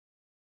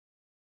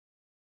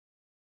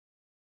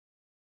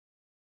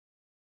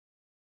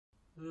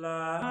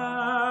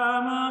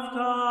Lamb of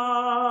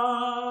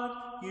God,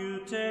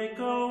 you take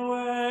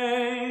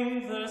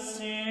away the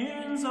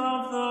sins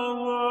of the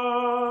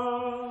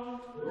world.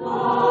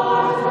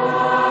 Lord,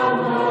 have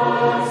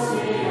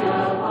mercy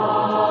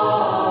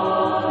upon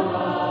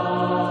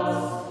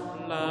us.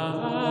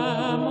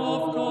 Lamb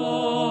of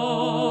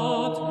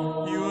God,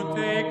 you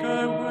take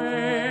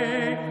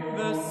away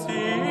the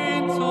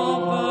sins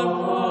of the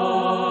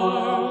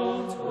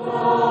world.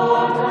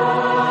 Lord,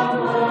 have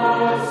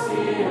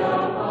mercy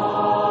upon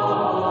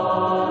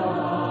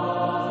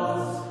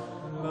us.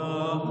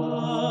 Lamb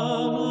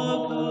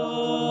of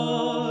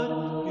God,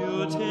 you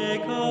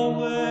take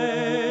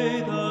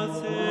away the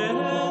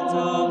sins of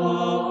the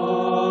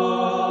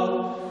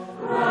world.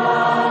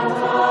 Grant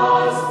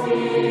us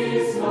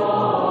peace,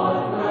 Lord,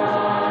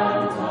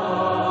 grant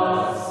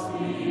us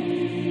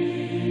peace.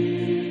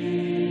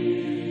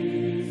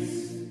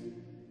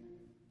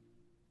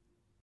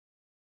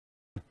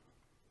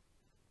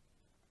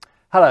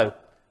 Hello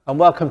and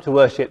welcome to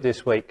worship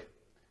this week.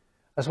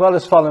 As well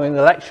as following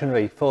the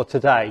lectionary for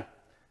today,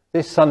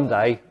 this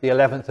Sunday, the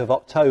 11th of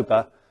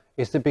October,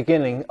 is the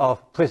beginning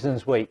of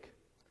Prisons Week.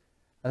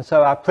 And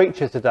so our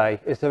preacher today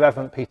is the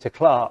Reverend Peter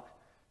Clark,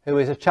 who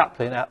is a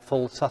chaplain at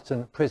Full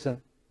Sutton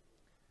Prison.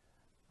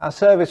 Our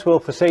service will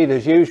proceed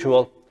as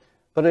usual,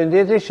 but in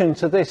addition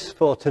to this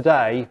for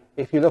today,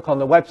 if you look on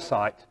the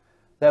website,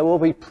 there will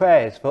be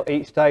prayers for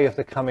each day of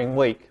the coming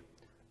week.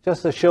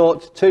 Just a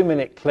short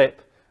 2-minute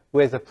clip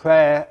with a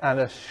prayer and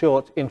a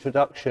short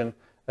introduction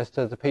as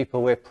to the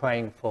people we're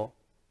praying for.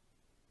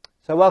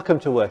 So welcome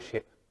to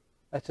worship.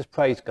 Let us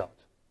praise God.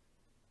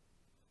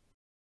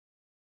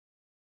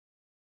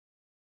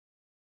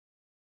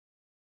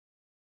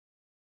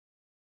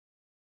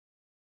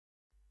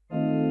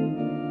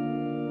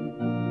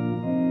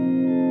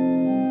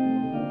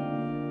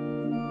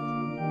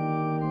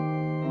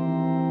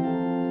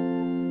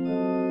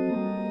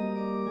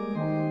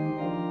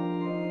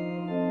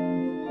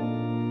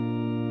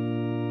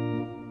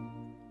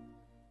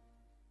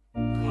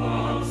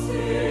 Come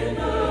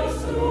sinners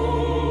to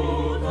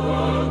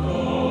the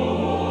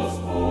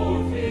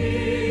gospel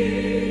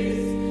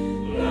feast.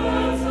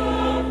 Let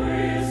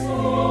every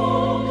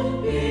soul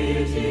be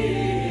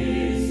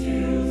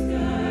Jesu's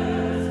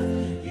guest.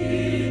 He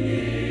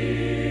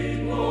need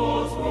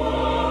not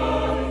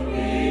one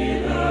be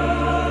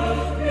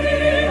left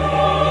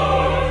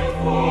behind,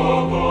 for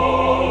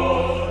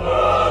God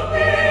hath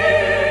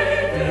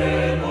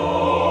bidden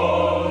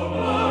all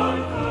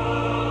mankind.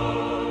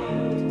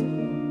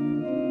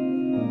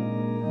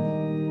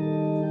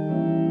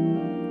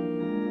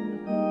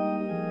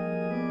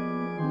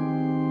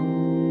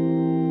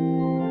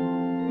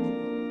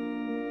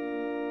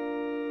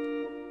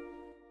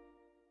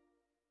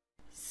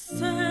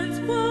 Sent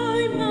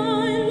by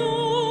my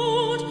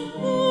Lord,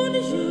 on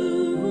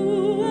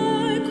you I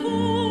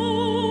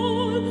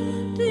call.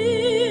 The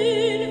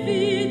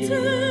invitation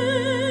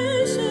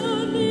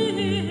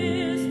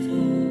is to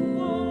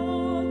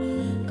all.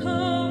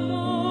 Come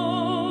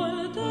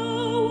all the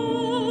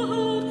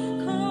world,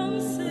 come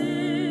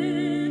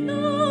sin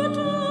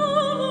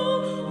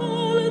adore.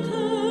 All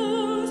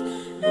those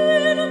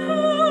in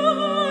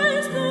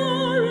Christ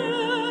are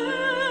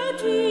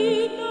ready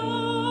now.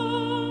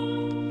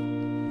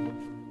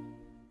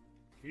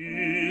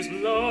 His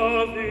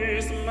love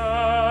is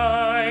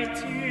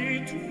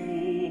mighty to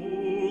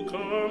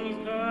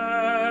compel.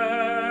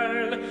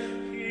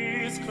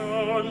 His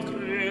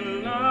conquering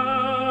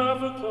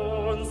love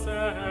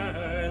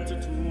consent to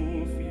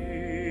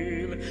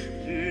feel.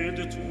 Yet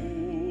to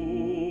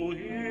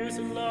his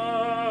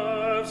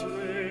love's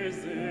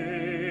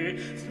resistless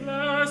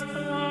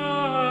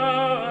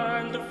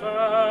stand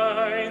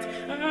fight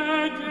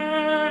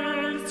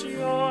against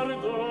your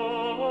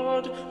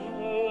God no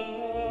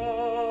more.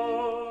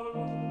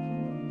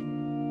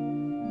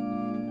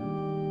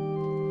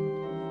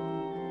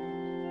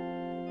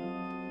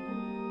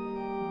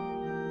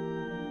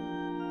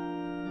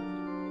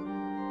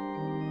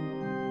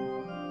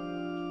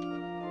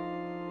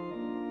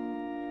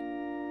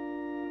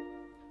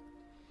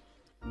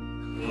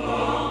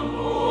 Come,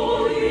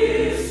 all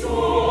ye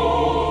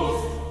souls,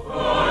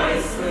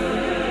 by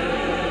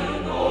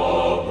sin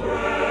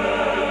oppressed,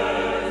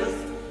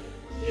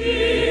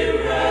 ye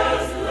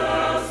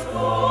restless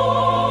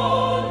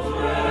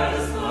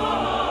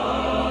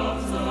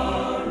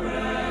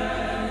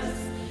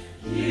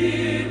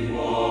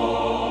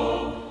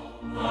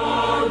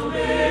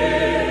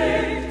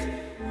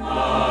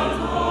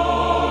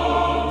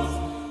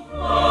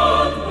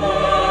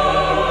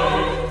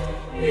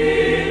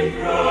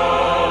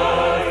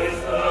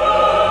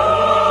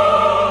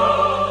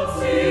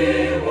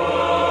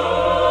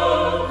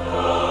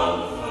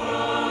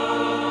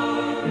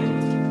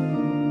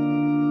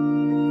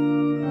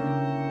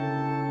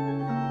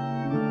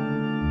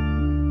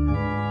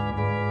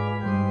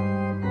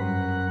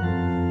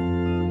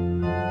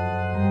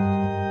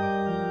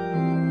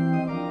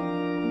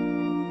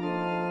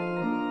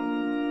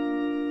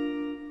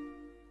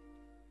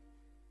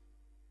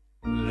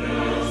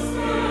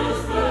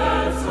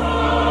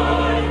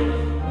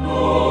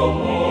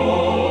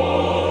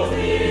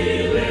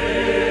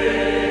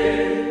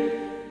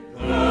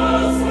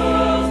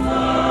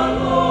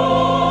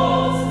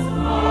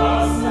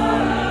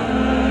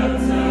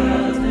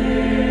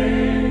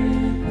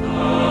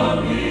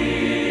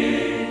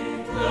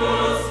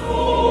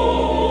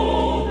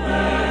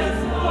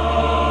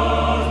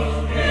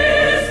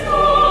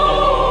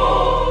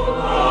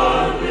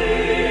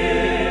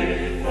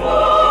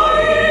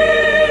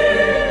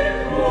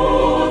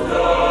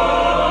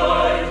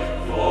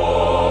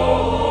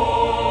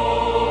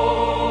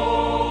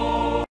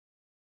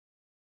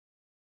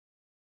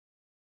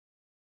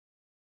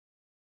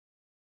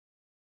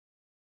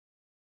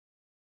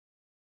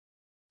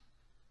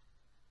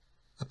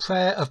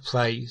prayer of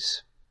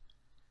praise.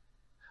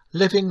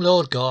 Living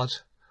Lord God,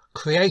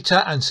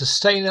 Creator and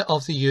Sustainer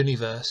of the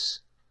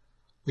universe,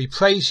 we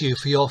praise you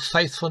for your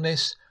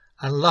faithfulness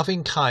and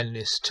loving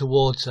kindness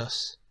towards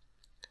us.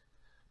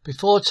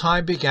 Before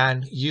time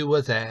began, you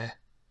were there,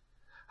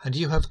 and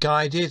you have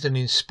guided and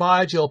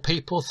inspired your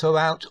people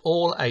throughout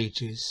all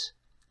ages.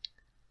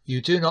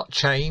 You do not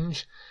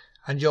change,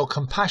 and your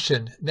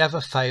compassion never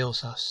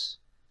fails us.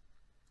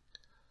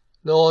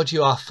 Lord,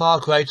 you are far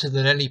greater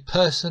than any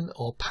person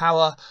or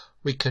power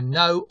we can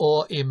know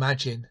or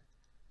imagine.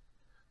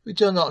 We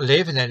do not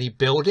live in any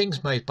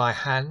buildings made by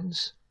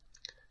hands.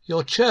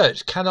 Your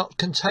church cannot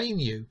contain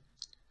you.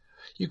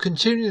 You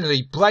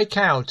continually break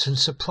out and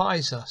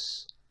surprise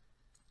us.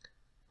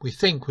 We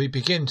think we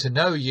begin to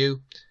know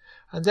you,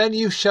 and then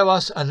you show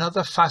us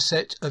another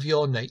facet of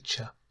your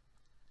nature.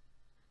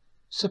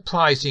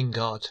 Surprising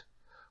God,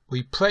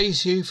 we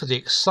praise you for the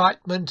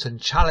excitement and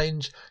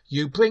challenge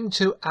you bring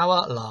to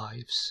our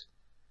lives.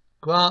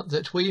 Grant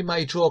that we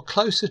may draw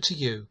closer to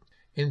you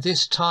in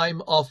this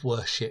time of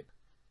worship.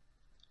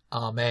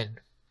 Amen.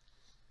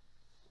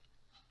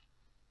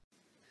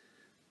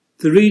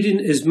 The reading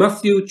is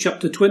Matthew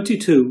chapter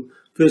 22,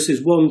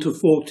 verses 1 to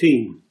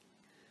 14.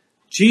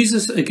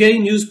 Jesus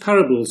again used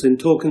parables in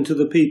talking to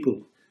the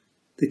people.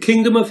 The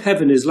kingdom of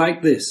heaven is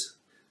like this.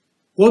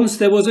 Once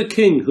there was a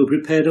king who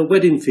prepared a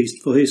wedding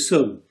feast for his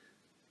son.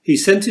 He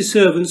sent his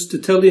servants to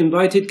tell the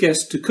invited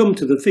guests to come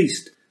to the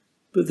feast,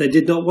 but they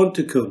did not want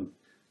to come.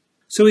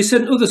 So he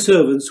sent other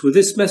servants with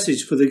this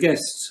message for the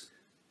guests.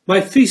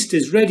 My feast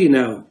is ready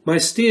now. My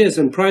steers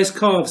and prize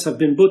calves have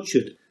been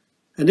butchered,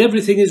 and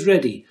everything is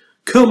ready.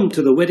 Come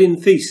to the wedding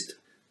feast.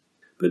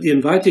 But the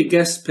invited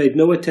guests paid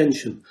no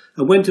attention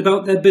and went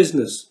about their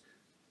business.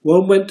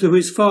 One went to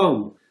his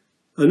farm,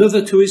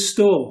 another to his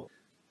store,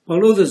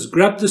 while others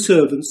grabbed the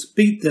servants,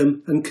 beat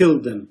them and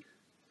killed them.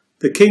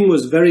 The king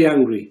was very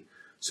angry.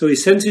 So he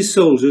sent his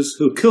soldiers,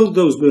 who killed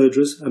those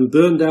murderers and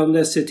burned down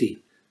their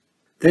city.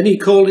 Then he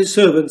called his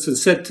servants and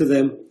said to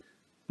them,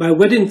 My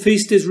wedding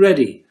feast is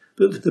ready,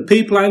 but the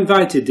people I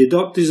invited did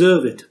not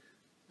deserve it.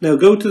 Now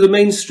go to the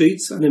main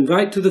streets and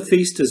invite to the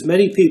feast as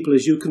many people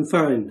as you can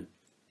find.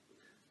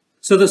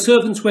 So the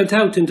servants went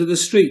out into the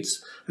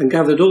streets and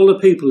gathered all the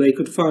people they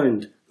could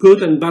find,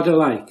 good and bad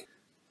alike,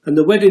 and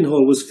the wedding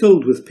hall was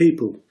filled with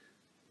people.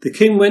 The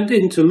king went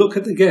in to look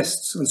at the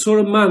guests and saw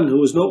a man who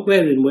was not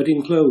wearing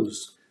wedding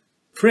clothes.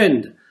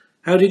 Friend,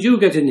 how did you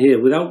get in here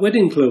without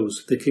wedding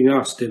clothes? The king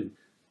asked him.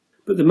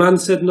 But the man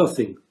said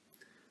nothing.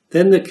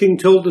 Then the king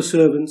told the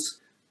servants,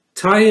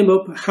 Tie him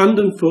up hand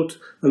and foot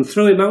and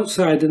throw him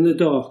outside in the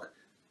dark.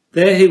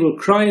 There he will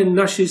cry and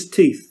gnash his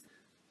teeth.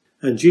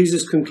 And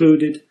Jesus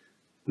concluded,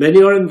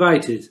 Many are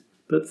invited,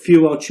 but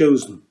few are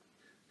chosen.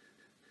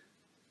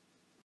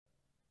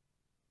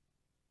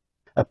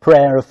 A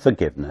prayer of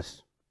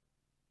forgiveness.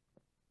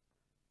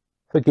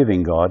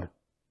 Forgiving God,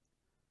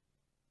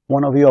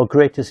 one of your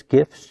greatest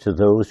gifts to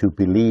those who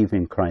believe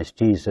in Christ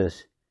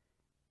Jesus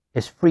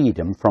is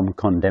freedom from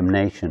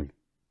condemnation,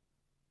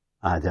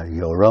 either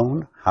your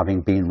own,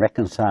 having been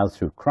reconciled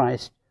through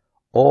Christ,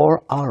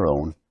 or our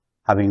own,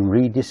 having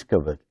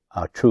rediscovered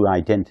our true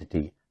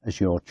identity as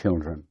your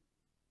children.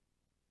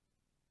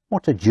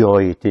 What a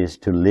joy it is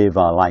to live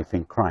our life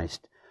in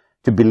Christ,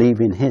 to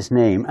believe in his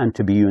name and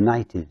to be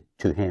united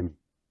to him,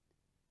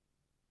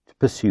 to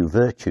pursue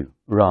virtue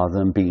rather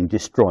than being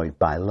destroyed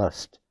by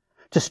lust,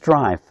 to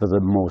strive for the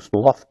most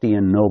lofty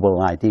and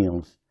noble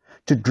ideals,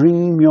 to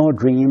dream your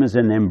dreams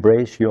and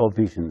embrace your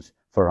visions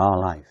for our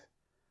life,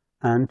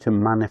 and to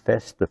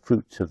manifest the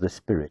fruits of the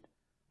Spirit,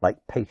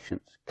 like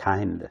patience,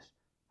 kindness,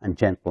 and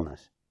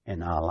gentleness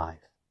in our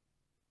life.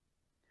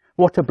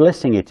 What a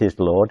blessing it is,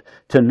 Lord,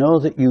 to know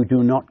that you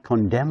do not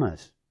condemn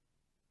us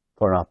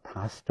for our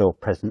past or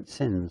present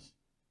sins,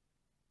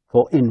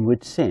 for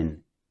inward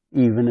sin,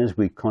 even as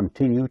we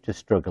continue to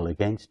struggle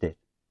against it,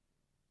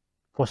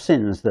 for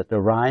sins that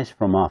arise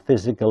from our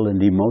physical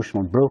and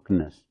emotional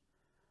brokenness,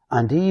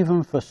 and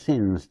even for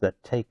sins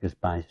that take us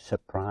by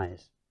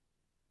surprise.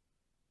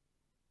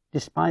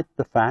 Despite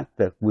the fact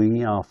that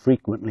we are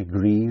frequently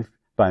grieved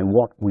by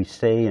what we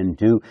say and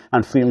do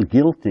and feel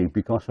guilty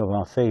because of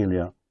our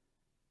failure,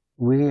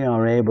 we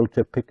are able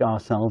to pick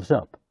ourselves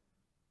up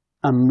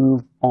and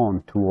move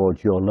on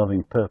towards your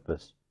loving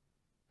purpose,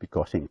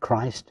 because in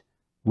Christ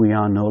we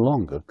are no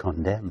longer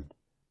condemned.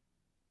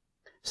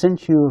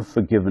 Since you have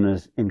forgiven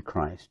us in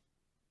Christ,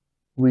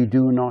 we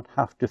do not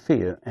have to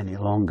fear any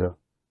longer.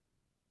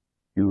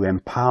 You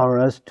empower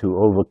us to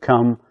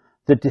overcome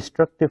the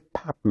destructive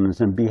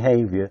patterns and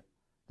behavior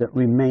that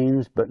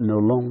remains but no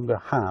longer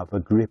have a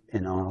grip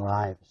in our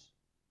lives.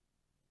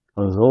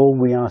 Although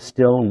we are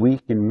still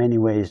weak in many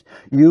ways,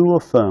 you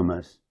affirm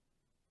us,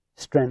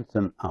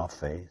 strengthen our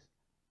faith,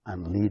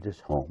 and lead us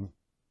home.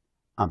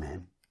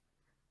 Amen.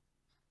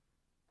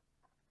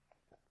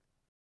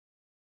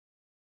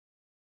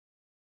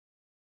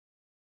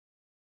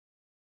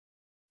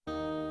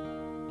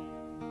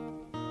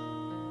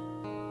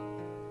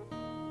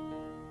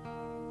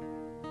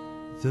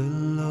 The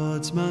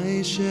Lord's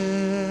my shepherd,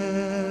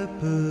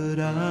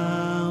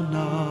 I'll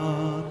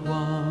not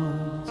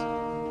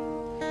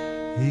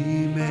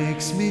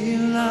makes me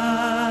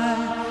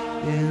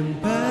lie in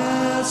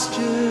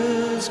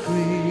pastures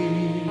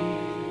green.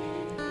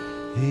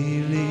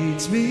 He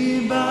leads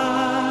me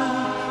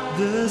by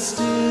the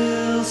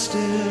still,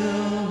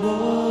 still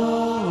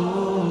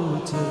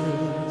waters.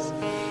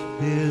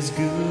 His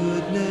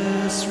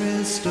goodness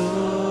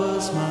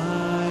restores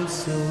my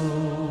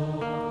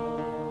soul,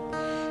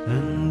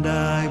 and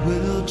I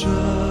will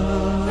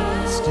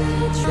trust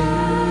in you.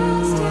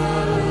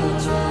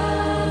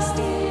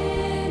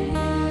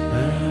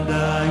 And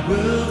I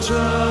will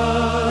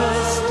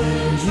trust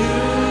in you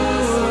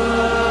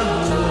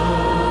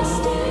alone,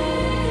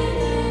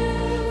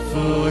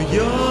 for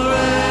your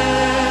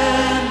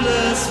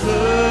endless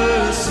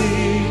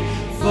mercy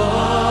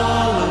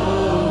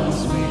follows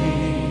me.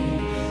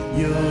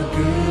 Your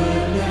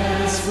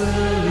goodness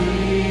will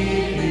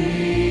lead me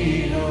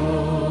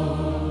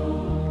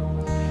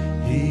home.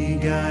 He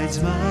guides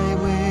my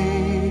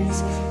ways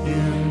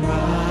in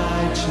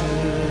righteousness,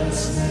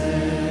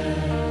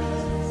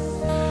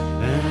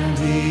 and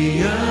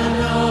He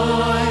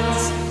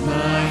anoints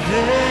my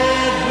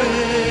head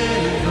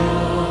with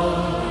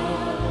oil,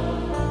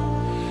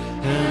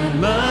 and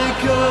my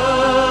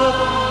cup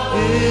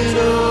it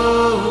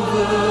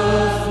overflows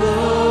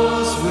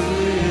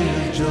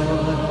with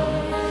joy.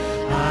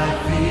 I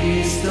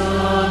feast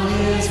on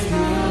His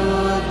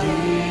pure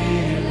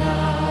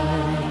delights,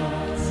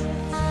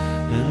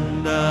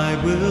 and I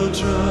will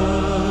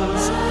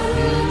trust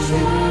in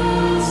you.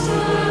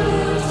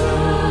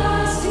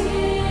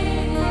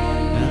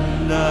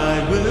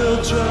 I will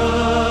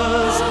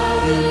trust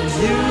in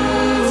you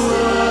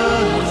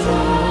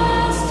alone,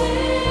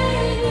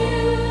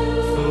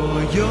 for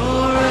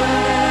your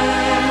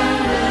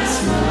endless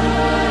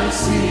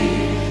mercy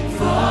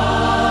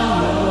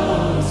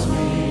follows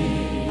me.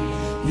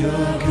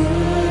 Your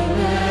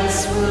goodness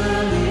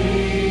will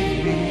lead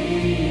me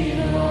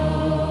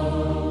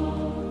home.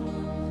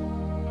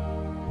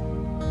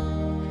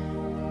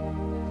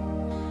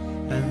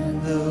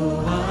 And though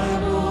I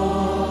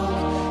walk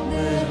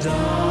the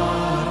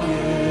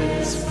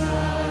darkest path,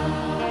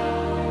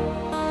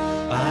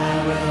 I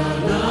will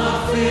not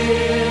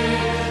fear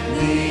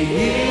the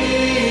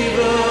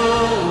evil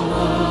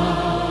one,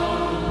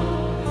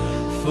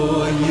 for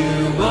you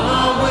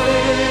are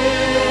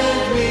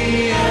with me,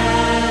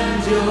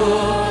 and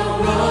your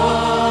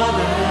rod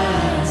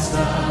and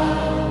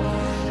staff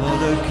are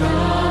the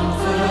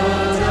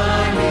comfort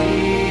I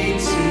need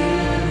to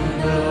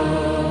know.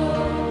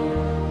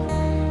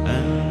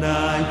 And I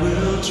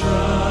will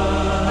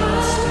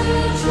trust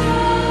in you.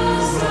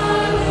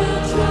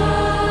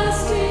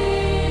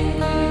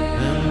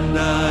 And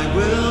I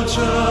will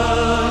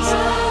trust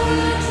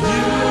in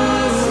you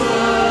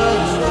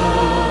alone,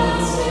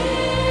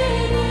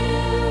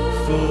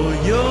 for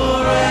your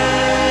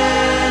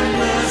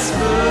endless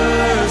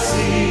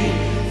mercy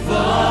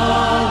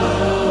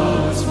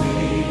follows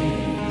me.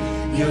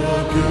 Your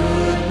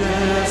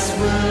goodness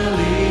will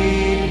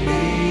lead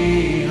me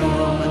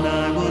home, and I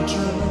will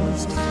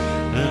trust,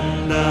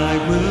 and I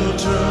will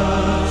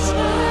trust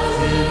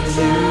in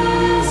you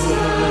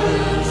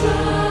alone.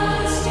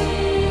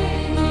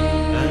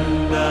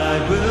 And I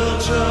will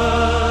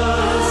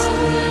trust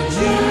in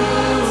you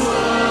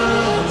alone,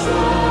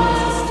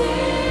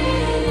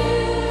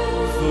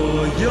 for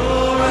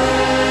your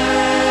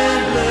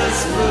endless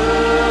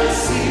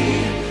mercy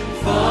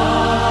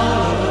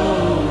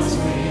follows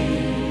me.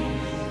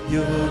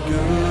 Your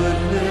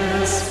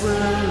goodness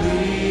will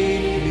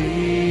lead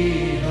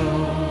me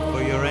home.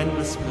 For your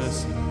endless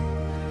mercy.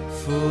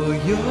 For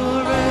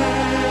your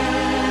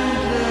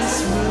endless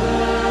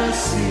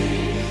mercy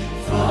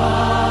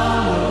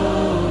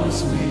follows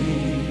me.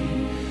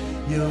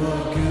 Your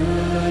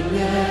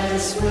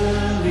goodness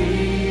will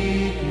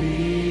lead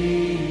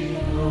me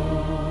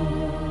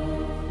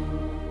home.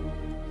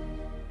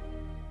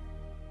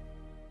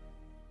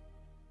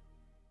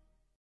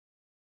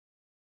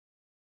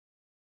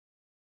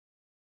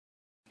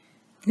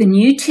 The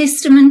New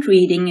Testament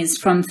reading is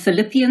from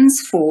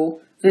Philippians 4,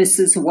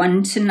 verses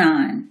 1 to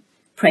 9.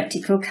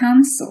 Practical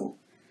counsel.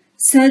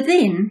 So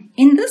then,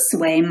 in this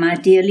way, my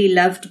dearly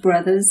loved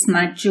brothers,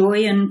 my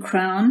joy and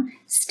crown,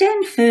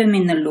 stand firm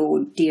in the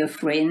Lord, dear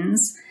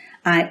friends.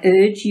 I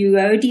urge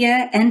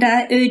Euodia and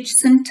I urge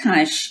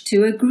Syntyche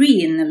to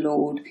agree in the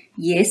Lord.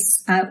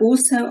 Yes, I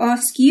also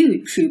ask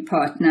you, true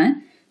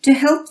partner, to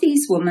help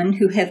these women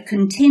who have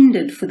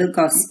contended for the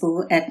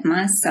gospel at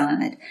my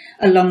side,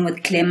 along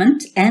with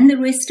Clement and the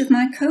rest of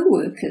my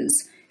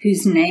co-workers,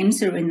 whose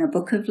names are in the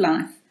book of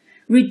life.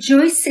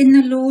 Rejoice in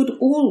the Lord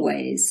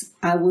always.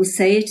 I will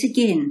say it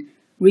again.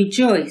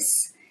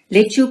 Rejoice.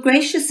 Let your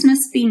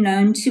graciousness be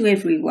known to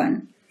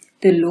everyone.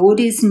 The Lord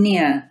is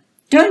near.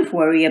 Don't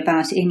worry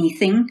about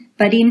anything,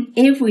 but in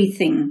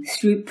everything,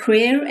 through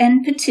prayer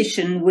and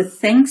petition with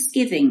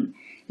thanksgiving,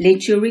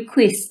 let your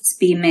requests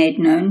be made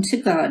known to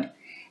God.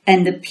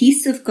 And the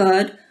peace of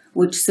God,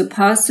 which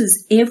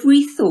surpasses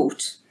every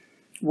thought,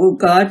 will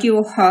guard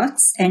your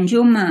hearts and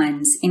your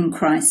minds in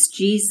Christ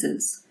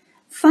Jesus.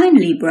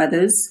 Finally,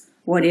 brothers,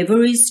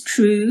 whatever is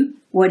true,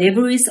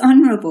 whatever is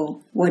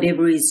honorable,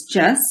 whatever is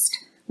just,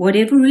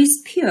 whatever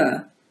is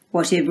pure,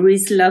 whatever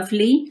is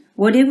lovely,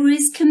 whatever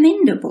is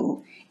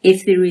commendable,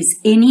 if there is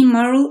any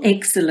moral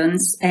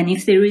excellence, and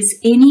if there is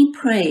any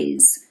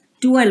praise,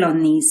 dwell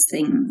on these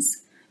things.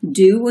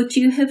 Do what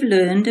you have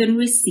learned and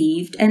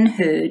received and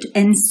heard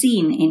and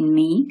seen in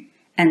me,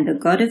 and the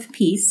God of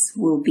peace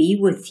will be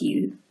with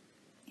you.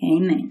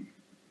 Amen.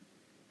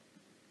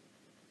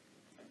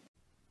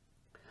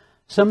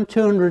 Some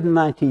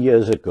 290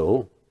 years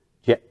ago,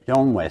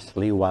 John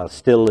Wesley, while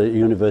still a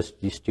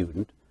university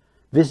student,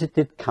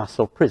 visited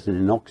Castle Prison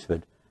in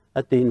Oxford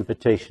at the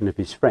invitation of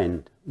his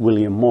friend,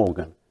 William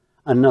Morgan,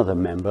 another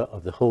member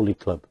of the Holy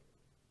Club.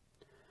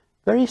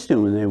 Very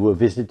soon they were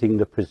visiting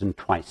the prison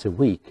twice a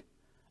week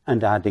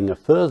and adding a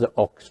further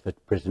Oxford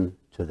prison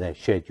to their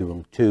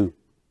schedule too.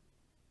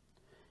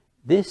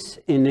 This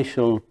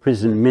initial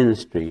prison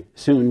ministry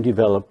soon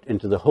developed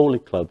into the Holy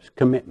Club's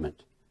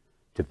commitment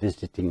to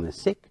visiting the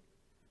sick,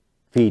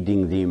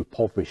 feeding the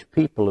impoverished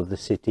people of the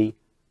city,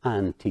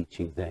 and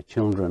teaching their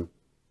children.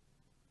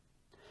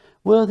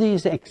 Were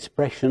these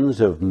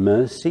expressions of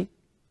mercy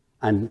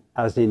and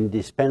as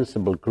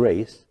indispensable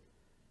grace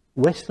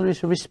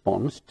Wesley's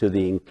response to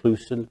the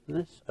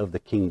inclusiveness of the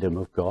kingdom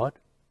of God,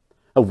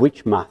 of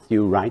which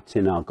Matthew writes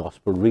in our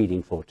gospel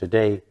reading for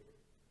today?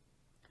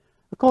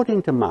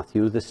 According to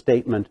Matthew, the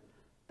statement,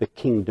 "the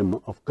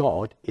kingdom of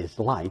God is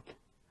like,"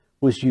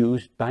 was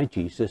used by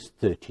Jesus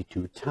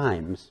 32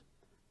 times,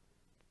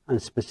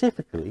 and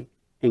specifically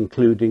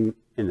including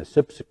in a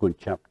subsequent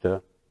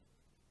chapter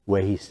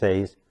where he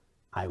says,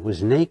 "I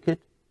was naked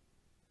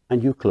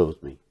and you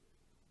clothed me.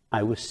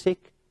 I was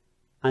sick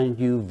and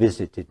you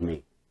visited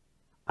me.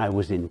 I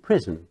was in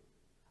prison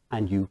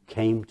and you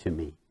came to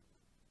me."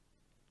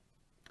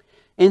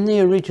 In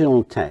the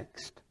original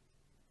text,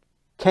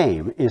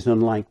 came is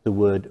unlike the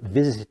word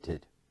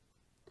visited,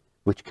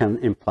 which can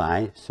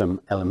imply some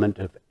element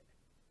of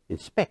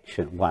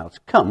inspection,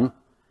 whilst come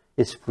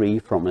is free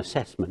from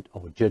assessment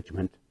or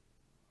judgment.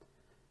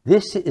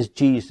 This is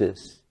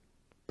Jesus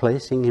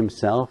placing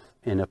himself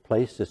in a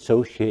place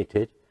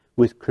associated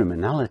with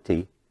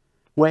criminality,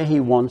 where he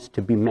wants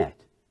to be met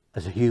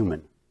as a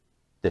human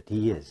that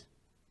he is,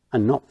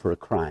 and not for a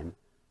crime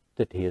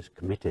that he has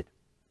committed.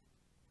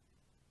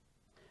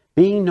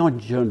 Being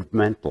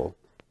non-judgmental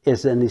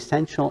is an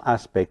essential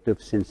aspect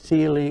of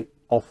sincerely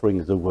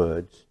offering the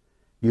words,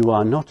 "You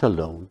are not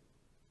alone,"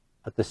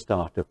 at the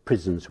start of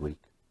Prisons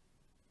Week.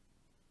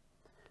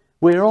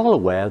 We're all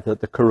aware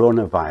that the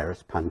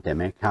coronavirus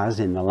pandemic has,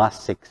 in the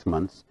last 6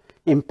 months,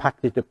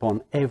 impacted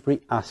upon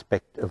every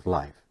aspect of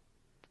life,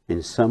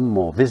 in some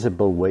more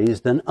visible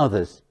ways than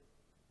others.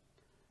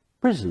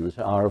 Prisons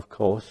are, of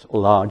course,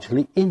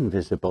 largely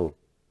invisible,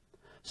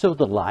 so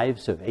the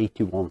lives of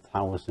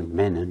 81,000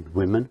 men and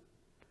women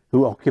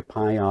who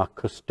occupy our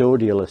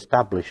custodial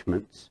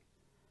establishments,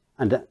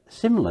 and a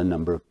similar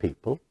number of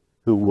people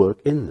who work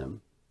in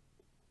them,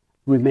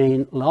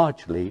 remain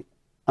largely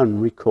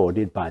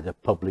unrecorded by the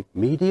public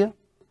media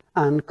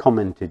and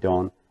commented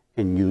on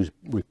in news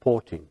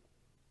reporting,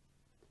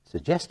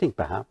 suggesting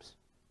perhaps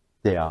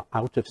they are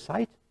out of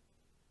sight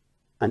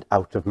and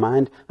out of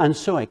mind, and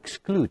so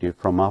excluded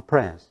from our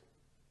prayers.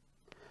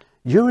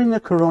 During the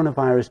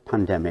coronavirus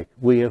pandemic,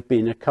 we have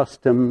been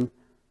accustomed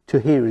to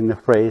hearing the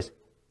phrase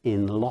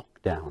 "in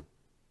lockdown,"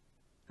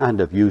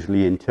 and of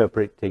usually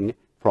interpreting it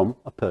from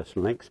a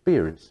personal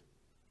experience.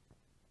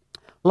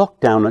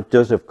 Lockdown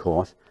does, of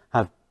course,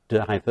 have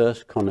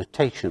diverse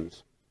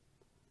connotations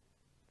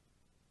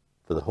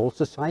for the whole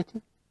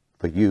society,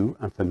 for you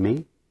and for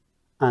me,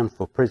 and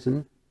for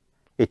prison.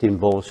 It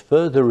involves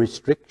further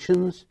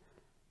restrictions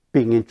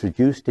being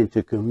introduced into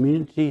a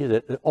community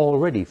that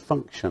already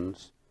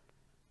functions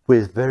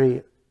with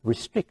very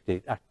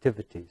restricted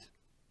activities.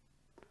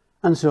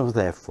 And so,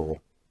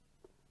 therefore,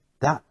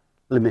 that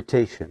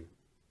limitation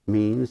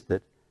means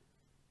that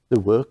the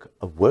work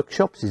of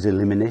workshops is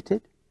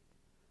eliminated,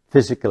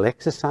 physical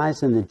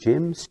exercise in the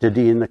gym,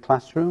 study in the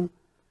classroom,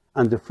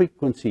 and the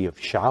frequency of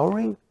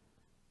showering,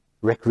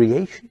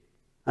 recreation,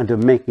 and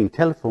of making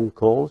telephone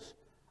calls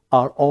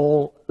are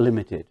all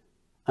limited.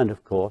 And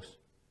of course,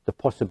 the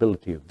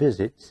possibility of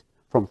visits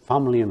from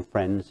family and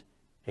friends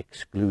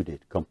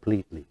excluded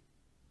completely.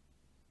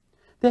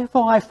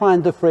 Therefore, I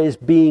find the phrase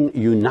 "being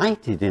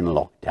united in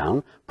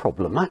lockdown"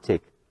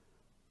 problematic.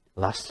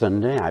 Last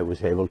Sunday, I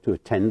was able to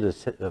attend a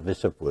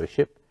service of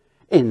worship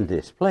in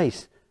this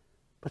place.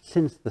 But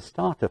since the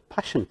start of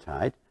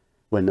Passiontide,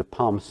 when the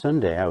Palm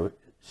Sunday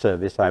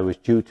service I was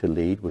due to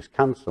lead was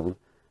cancelled,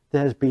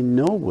 there has been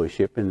no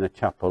worship in the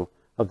chapel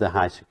of the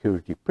high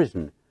security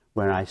prison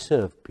where I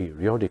serve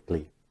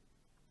periodically.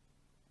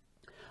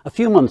 A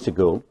few months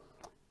ago,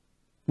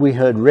 we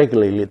heard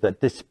regularly that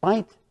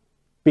despite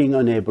being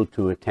unable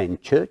to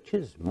attend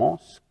churches,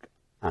 mosques,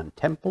 and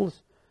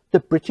temples, the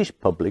British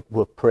public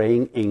were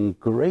praying in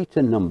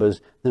greater numbers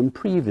than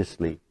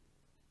previously.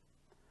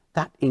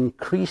 That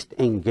increased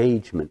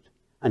engagement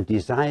and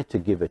desire to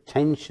give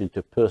attention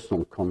to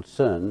personal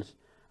concerns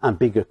and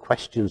bigger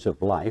questions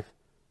of life,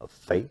 of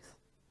faith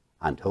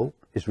and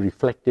hope is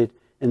reflected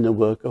in the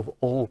work of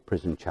all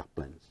prison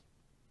chaplains.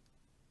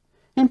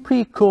 In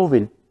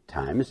pre-COVID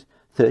times,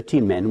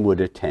 30 men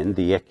would attend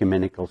the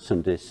ecumenical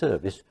Sunday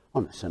service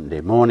on a Sunday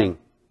morning,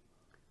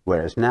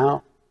 whereas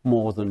now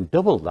more than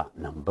double that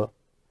number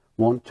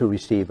want to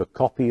receive a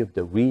copy of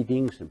the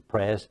readings and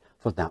prayers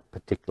for that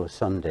particular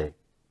Sunday.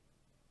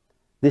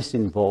 This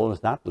involves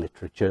that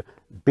literature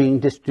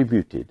being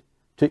distributed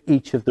to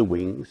each of the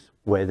wings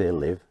where they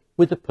live,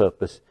 with the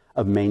purpose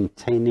of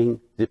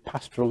maintaining the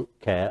pastoral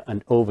care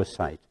and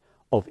oversight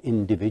of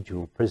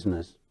individual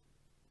prisoners.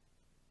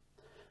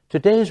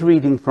 Today's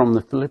reading from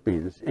the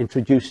Philippians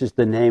introduces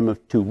the name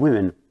of two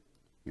women,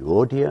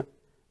 Euodia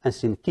and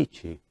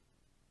Syntyche,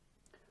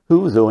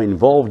 who, though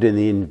involved in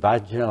the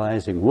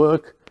evangelizing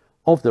work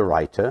of the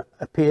writer,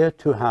 appear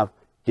to have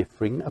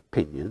differing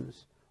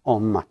opinions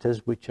on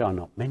matters which are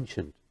not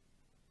mentioned.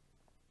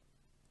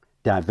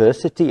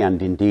 Diversity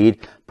and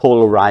indeed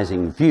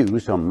polarizing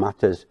views on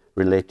matters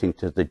relating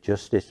to the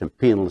justice and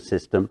penal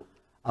system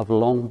have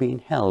long been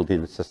held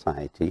in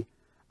society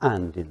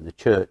and in the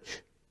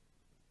church.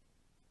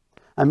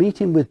 A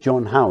meeting with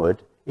John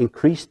Howard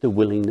increased the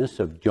willingness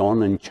of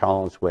John and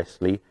Charles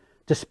Wesley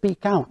to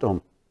speak out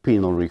on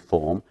penal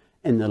reform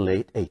in the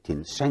late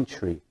 18th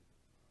century,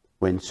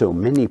 when so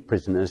many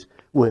prisoners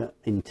were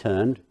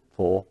interned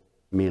for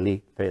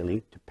merely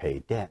failing to pay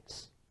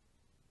debts.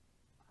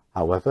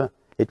 However,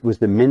 it was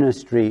the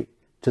ministry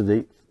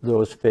to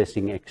those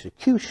facing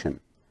execution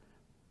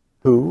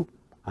who,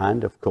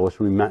 and of course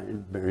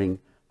remembering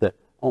that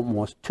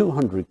almost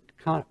 200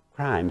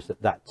 crimes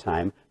at that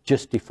time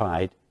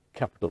justified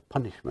capital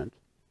punishment,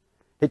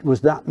 it was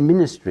that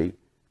ministry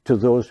to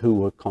those who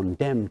were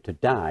condemned to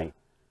die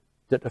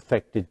that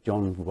affected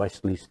John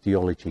Wesley's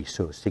theology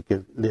so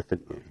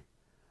significantly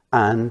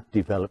and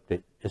developed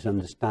his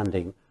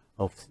understanding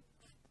of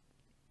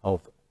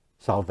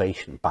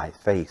salvation by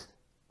faith.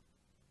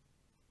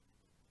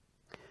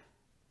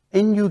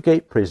 In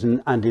Newgate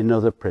Prison and in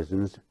other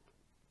prisons,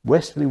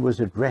 Wesley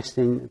was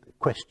addressing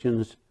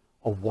questions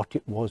of what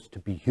it was to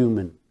be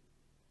human.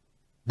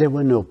 There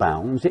were no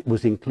bounds, it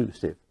was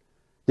inclusive.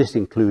 This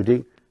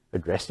including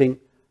addressing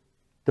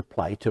the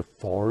plight of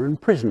foreign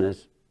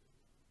prisoners.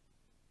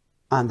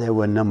 And there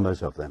were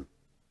numbers of them,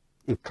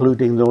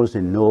 including those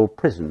in Knoll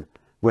Prison,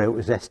 where it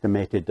was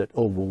estimated that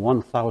over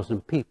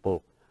 1,000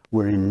 people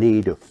were in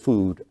need of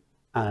food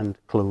and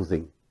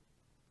clothing.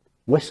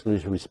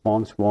 Wesley's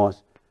response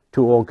was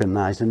to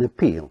organize an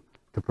appeal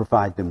to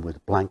provide them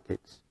with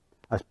blankets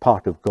as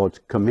part of God's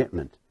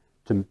commitment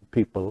to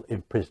people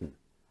in prison,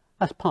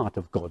 as part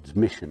of God's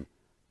mission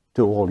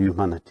to all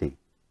humanity.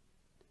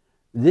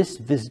 This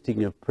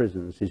visiting of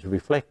prisons is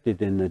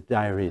reflected in the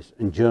diaries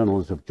and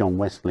journals of John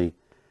Wesley,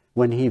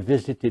 when he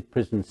visited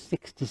prisons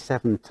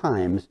 67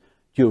 times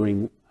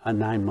during a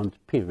 9-month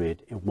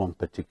period in one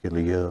particular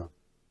year.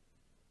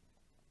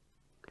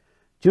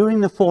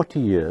 During the 40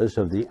 years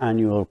of the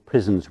annual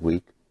Prisons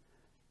Week,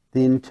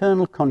 the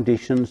internal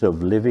conditions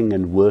of living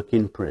and work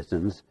in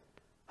prisons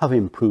have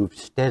improved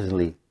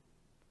steadily,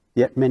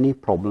 yet many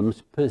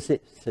problems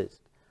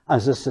persist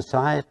as the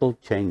societal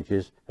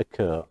changes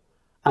occur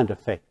and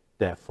affect,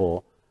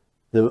 therefore,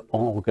 the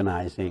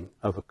organizing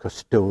of a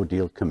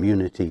custodial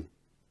community.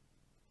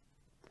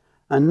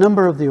 A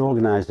number of the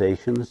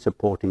organizations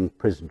supporting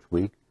Prisons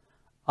Week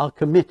are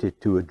committed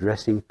to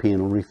addressing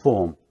penal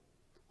reform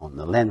on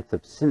the length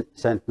of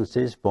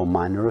sentences for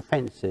minor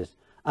offences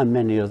and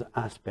many other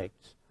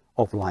aspects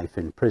of life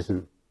in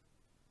prison,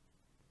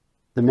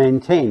 the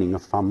maintaining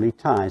of family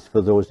ties for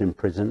those in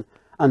prison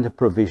and the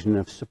provision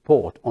of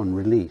support on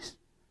release,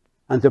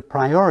 and the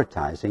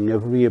prioritising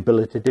of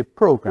rehabilitative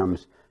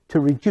programmes to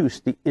reduce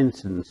the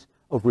incidence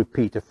of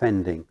repeat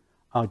offending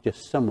are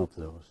just some of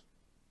those.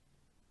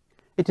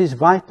 It is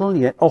vital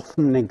yet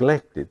often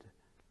neglected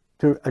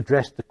to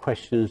address the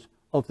questions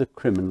of the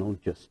criminal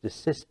justice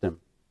system.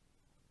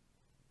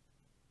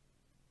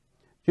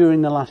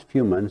 During the last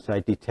few months, I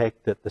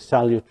detect that the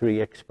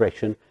salutary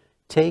expression,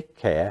 "take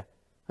care,"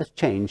 has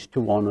changed to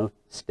one of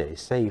 "stay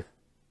safe"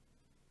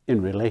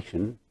 in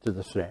relation to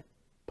the threat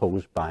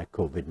posed by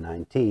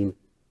COVID-19.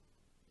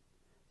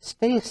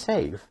 Stay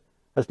safe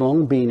has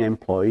long been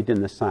employed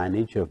in the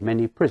signage of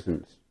many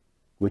prisons,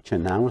 which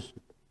announce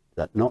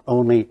that not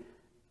only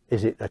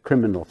is it a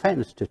criminal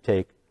offence to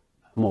take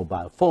a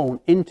mobile phone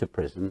into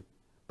prison,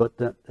 but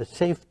that the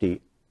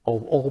safety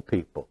of all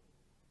people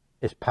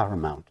is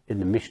paramount in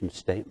the mission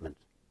statement.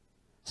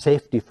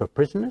 Safety for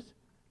prisoners,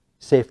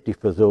 safety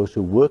for those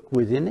who work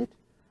within it,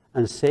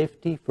 and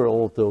safety for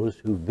all those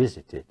who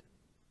visit it.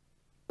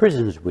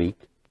 Prisons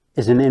Week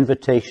is an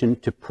invitation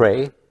to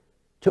pray,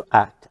 to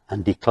act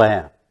and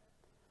declare.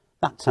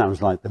 That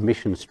sounds like the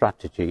mission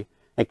strategy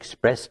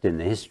expressed in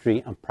the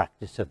history and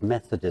practice of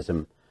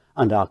Methodism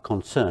and our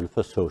concern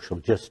for social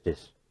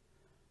justice.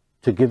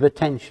 To give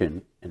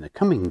attention in the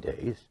coming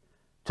days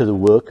to the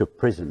work of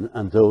prison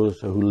and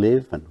those who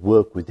live and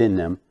work within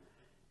them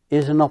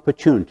is an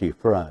opportunity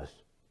for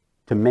us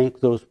to make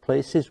those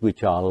places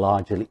which are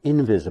largely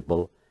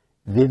invisible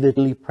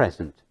vividly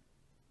present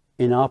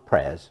in our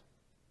prayers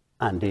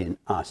and in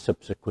our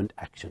subsequent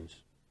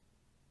actions.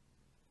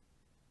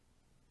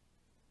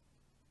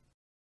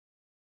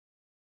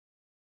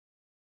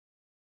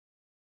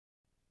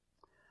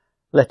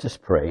 Let us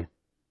pray.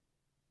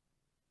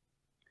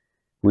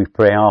 We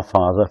pray, our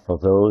Father, for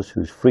those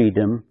whose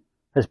freedom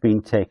has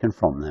been taken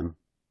from them,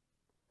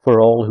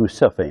 for all who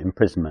suffer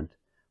imprisonment,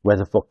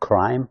 whether for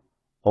crime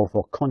or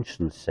for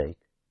conscience' sake,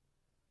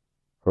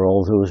 for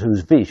all those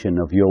whose vision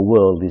of your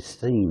world is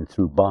seen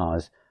through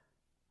bars,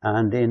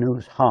 and in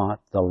whose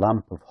heart the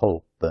lamp of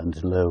hope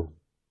burns low.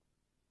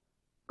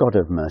 God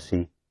of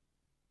mercy,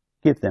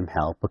 give them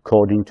help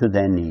according to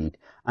their need,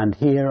 and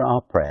hear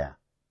our prayer,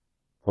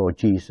 for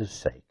Jesus'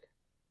 sake.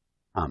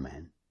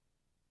 Amen.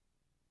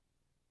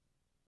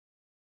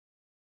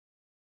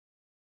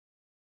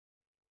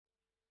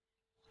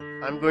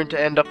 I'm going to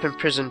end up in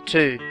prison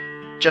too,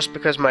 just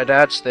because my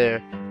dad's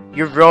there.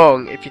 You're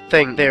wrong if you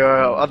think there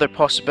are other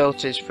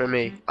possibilities for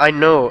me. I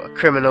know a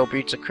criminal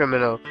breeds a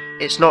criminal.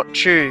 It's not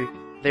true.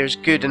 There's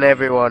good in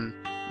everyone.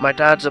 My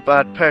dad's a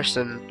bad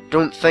person.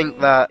 Don't think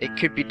that it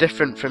could be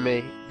different for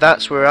me.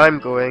 That's where I'm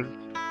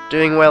going.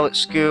 Doing well at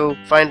school,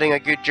 finding a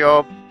good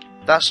job,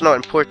 that's not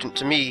important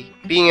to me.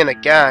 Being in a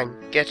gang,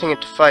 getting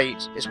into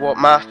fights, is what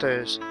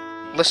matters.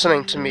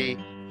 Listening to me,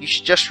 you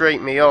should just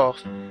write me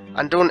off.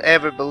 And don't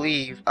ever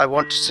believe I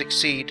want to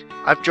succeed.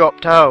 I've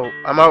dropped out.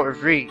 I'm out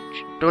of reach.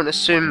 Don't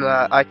assume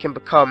that I can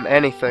become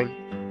anything.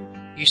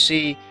 You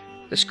see,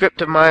 the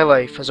script of my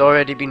life has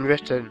already been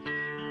written.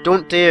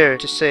 Don't dare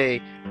to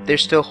say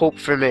there's still hope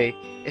for me.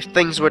 If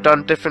things were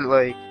done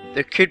differently,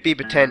 there could be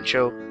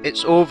potential.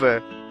 It's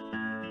over.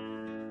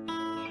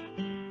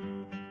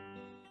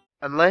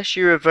 Unless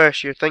you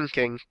reverse your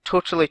thinking,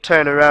 totally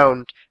turn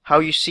around how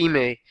you see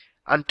me,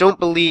 and don't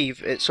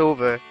believe it's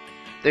over.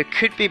 There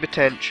could be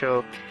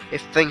potential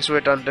if things were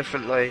done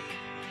differently.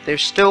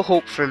 There's still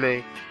hope for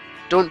me.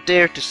 Don't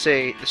dare to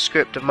say the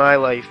script of my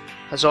life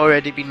has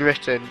already been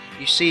written.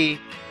 You see,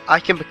 I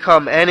can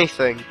become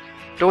anything.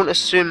 Don't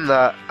assume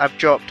that I've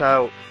dropped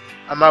out.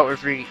 I'm out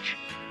of reach.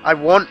 I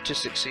want to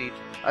succeed.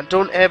 And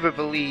don't ever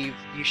believe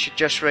you should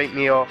just write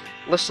me off.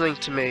 Listening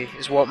to me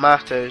is what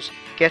matters.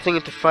 Getting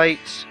into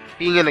fights,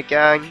 being in a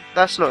gang,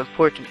 that's not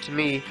important to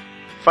me.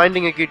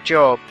 Finding a good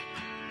job,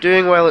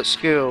 doing well at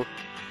school,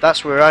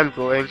 that's where I'm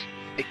going.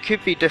 It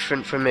could be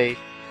different for me.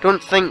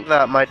 Don't think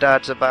that my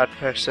dad's a bad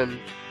person.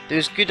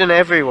 There's good in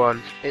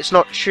everyone. It's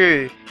not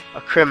true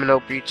a criminal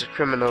breeds a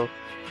criminal.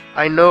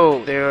 I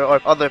know there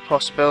are other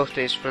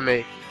possibilities for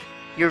me.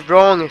 You're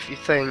wrong if you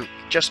think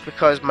just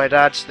because my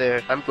dad's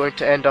there, I'm going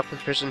to end up in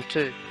prison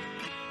too.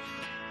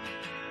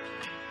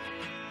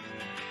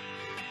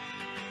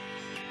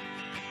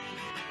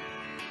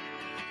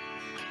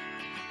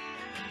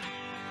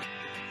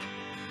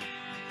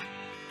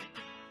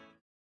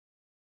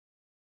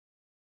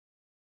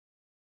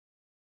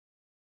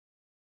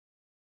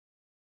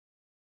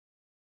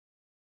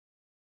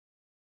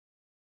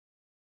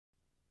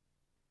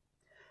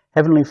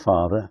 Heavenly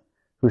Father,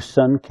 whose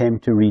Son came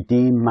to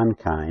redeem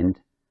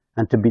mankind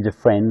and to be the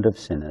friend of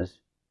sinners,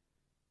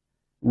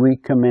 we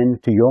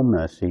commend to your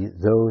mercy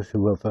those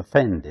who have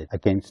offended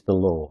against the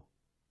law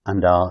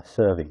and are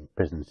serving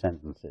prison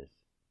sentences.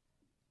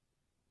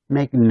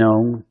 Make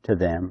known to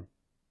them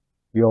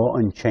your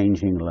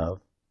unchanging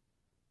love.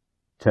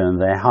 Turn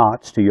their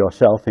hearts to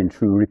yourself in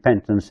true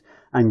repentance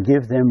and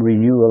give them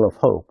renewal of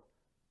hope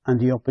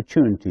and the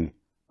opportunity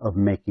of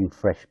making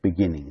fresh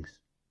beginnings.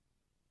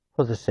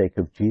 For the sake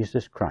of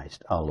Jesus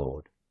Christ our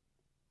Lord.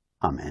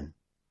 Amen.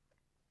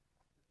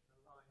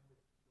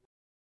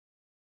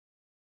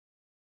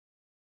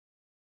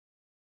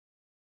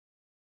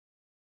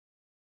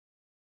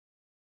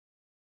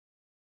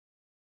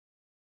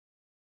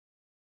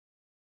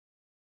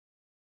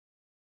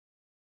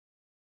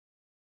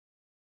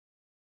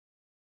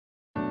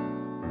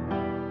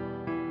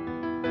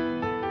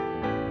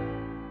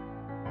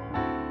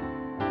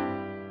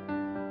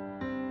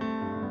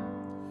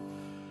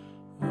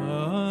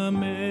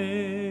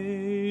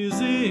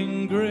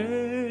 Amazing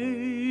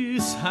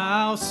grace,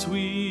 how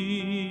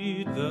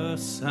sweet the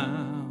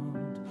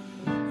sound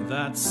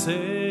that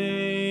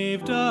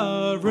saved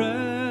a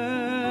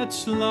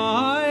wretch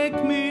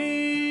like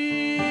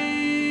me.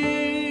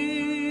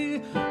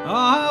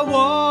 I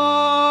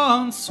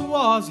once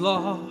was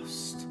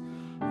lost,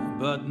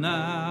 but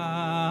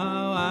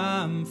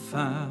now am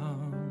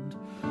found,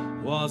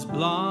 was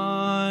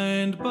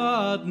blind,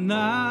 but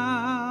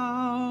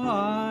now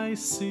I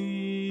see.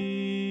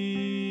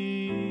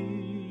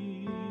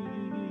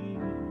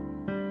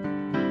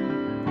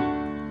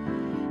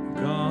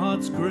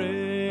 God's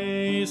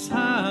grace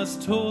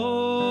has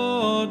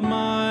taught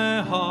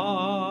my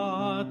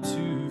heart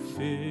to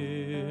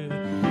fear.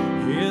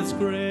 His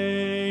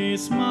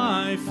grace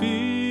my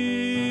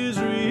fears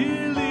relieved.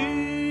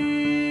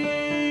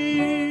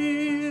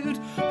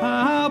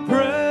 How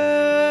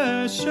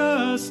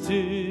precious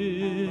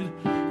did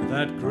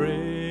that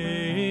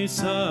grace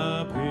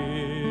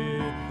appear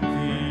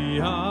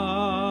the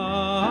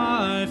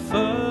I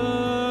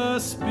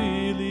first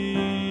believed.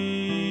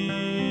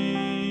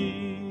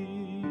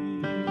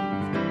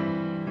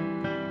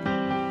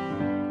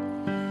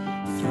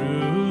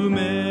 Through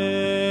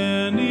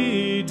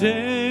many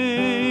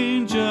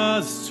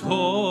dangers,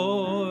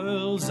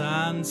 toils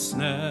and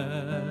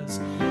snares,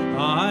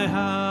 I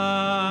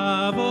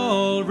have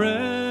already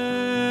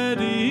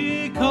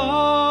come.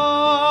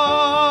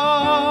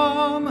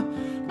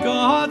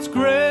 God's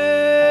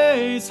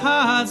grace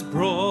has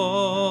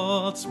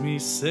brought me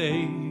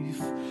safe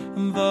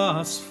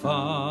thus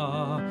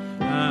far,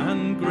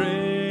 and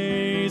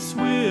grace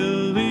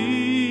will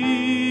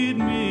lead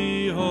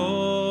me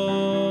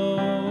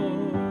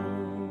home.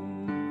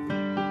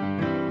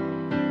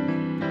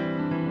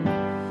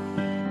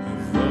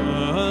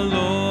 The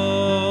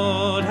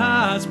Lord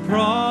has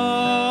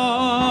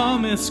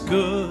promised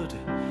good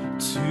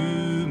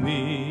to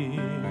me.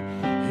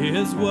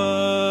 His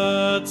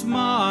words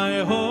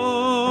my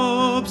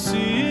hope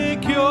secures.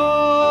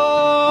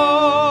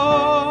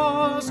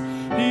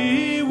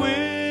 He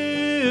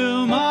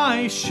will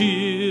my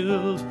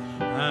shield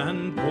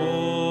and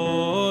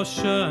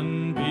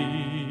portion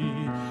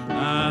be,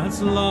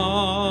 as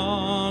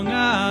long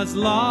as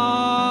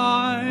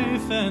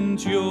life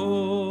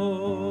endures.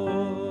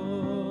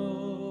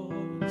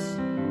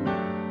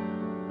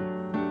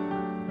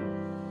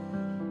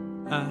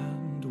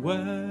 And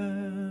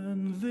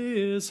when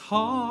this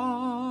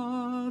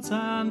heart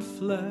and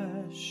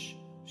flesh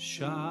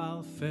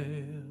shall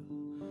fail,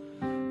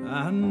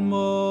 and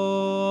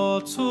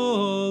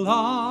mortal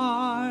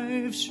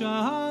life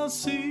shall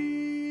cease,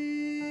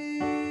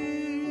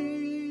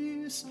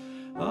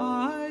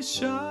 I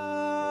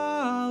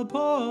shall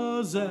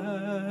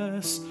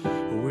possess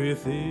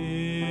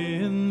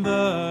within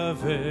the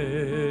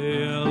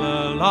veil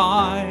a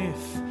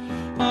life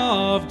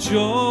of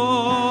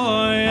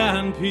joy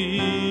and peace.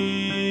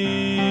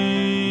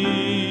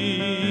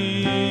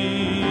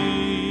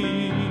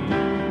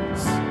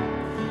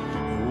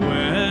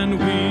 When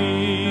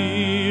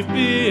we've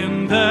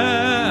been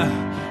there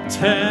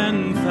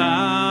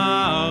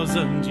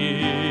 10,000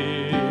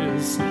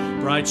 years,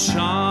 bright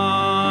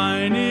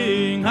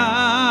shining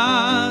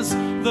as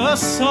the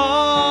sun,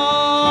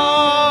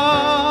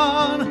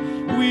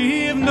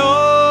 we've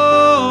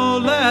no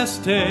less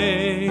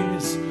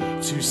days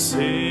to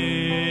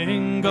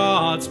sing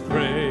God's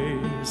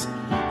praise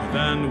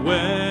than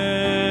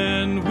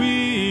when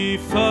we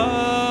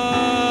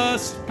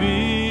first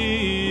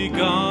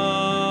begun.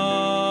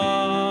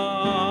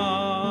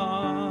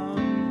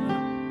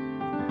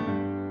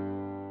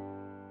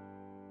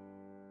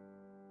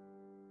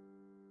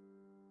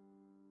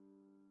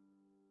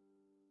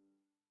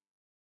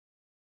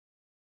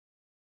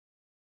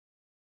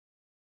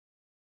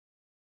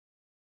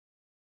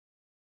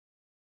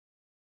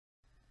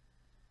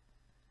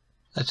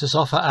 Let us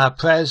offer our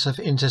prayers of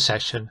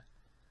intercession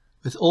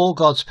with all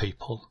God's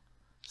people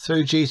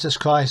through Jesus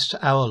Christ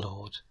our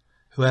Lord,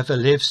 who ever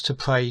lives to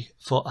pray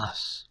for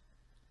us.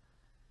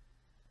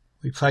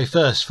 We pray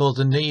first for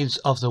the needs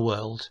of the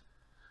world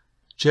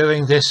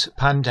during this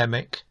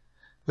pandemic,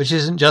 which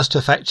isn't just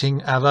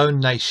affecting our own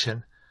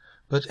nation,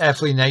 but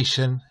every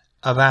nation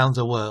around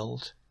the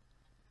world.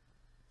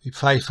 We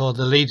pray for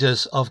the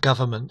leaders of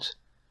government,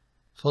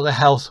 for the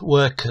health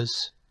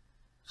workers,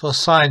 for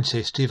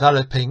scientists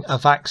developing a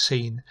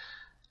vaccine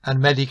and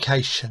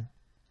medication.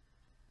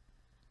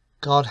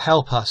 God,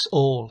 help us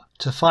all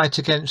to fight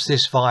against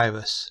this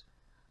virus,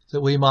 that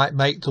we might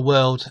make the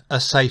world a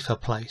safer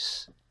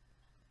place.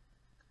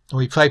 And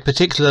we pray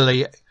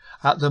particularly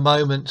at the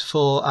moment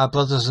for our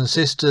brothers and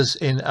sisters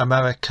in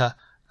America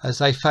as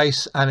they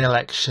face an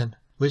election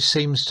which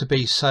seems to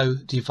be so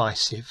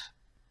divisive.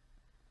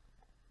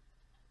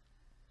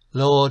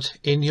 Lord,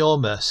 in your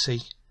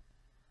mercy,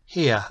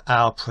 hear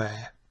our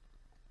prayer.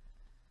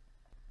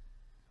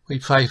 We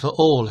pray for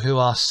all who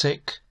are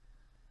sick,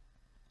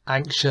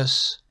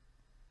 anxious,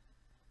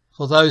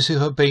 for those who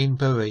have been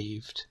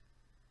bereaved.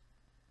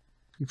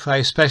 We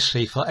pray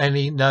especially for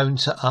any known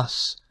to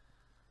us,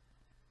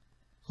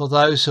 for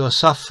those who are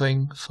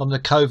suffering from the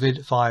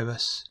COVID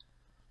virus,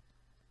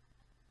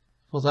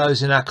 for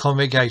those in our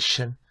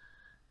congregation,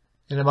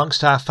 in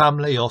amongst our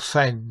family or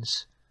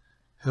friends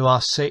who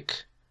are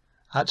sick,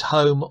 at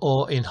home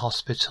or in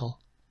hospital.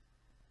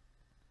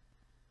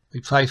 We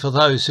pray for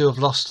those who have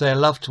lost their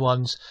loved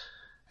ones,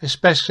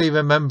 especially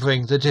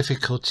remembering the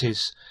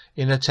difficulties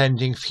in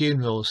attending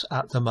funerals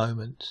at the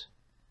moment.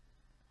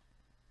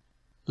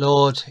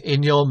 Lord,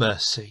 in your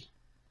mercy,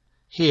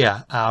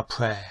 hear our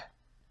prayer.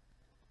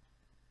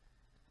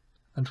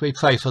 And we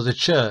pray for the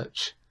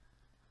Church,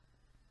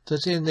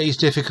 that in these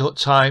difficult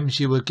times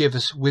you would give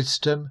us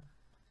wisdom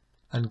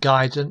and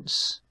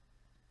guidance.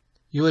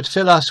 You would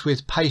fill us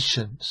with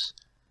patience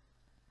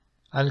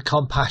and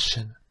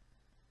compassion,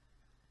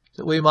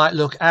 that we might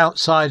look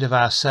outside of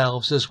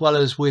ourselves as well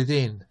as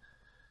within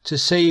to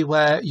see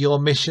where your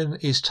mission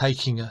is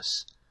taking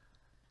us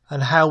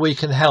and how we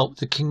can help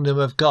the kingdom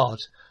of God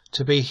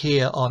to be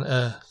here on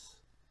earth.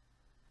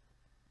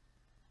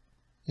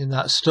 In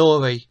that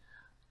story,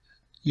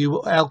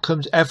 you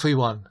welcomed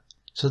everyone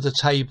to the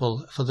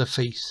table for the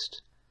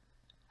feast.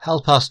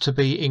 Help us to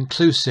be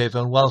inclusive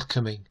and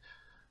welcoming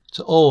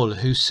to all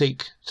who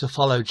seek to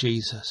follow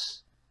Jesus.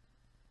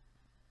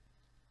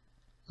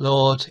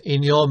 Lord,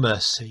 in your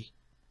mercy,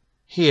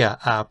 hear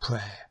our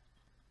prayer.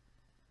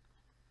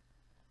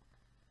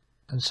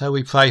 And so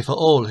we pray for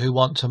all who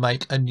want to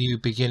make a new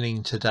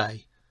beginning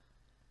today,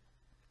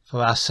 for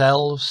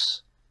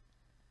ourselves,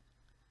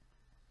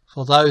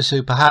 for those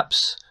who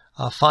perhaps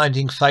are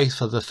finding faith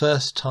for the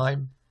first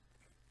time,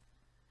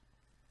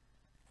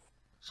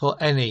 for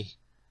any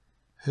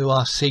who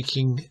are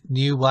seeking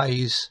new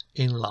ways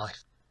in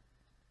life.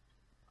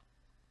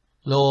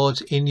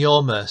 Lord, in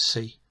your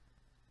mercy,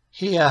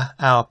 hear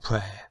our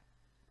prayer.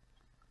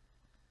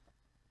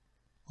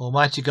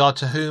 Almighty God,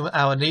 to whom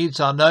our needs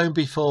are known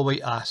before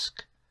we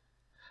ask,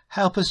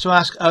 help us to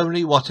ask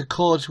only what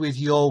accords with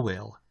your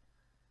will,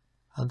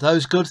 and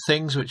those good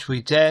things which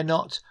we dare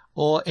not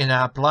or in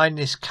our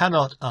blindness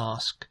cannot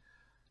ask,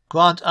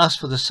 grant us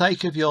for the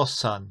sake of your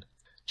Son,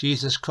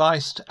 Jesus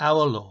Christ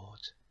our Lord.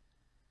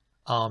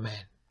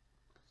 Amen.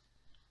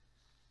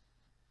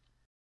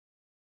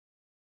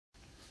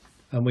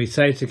 And we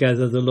say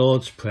together the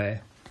Lord's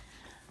Prayer.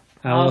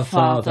 Our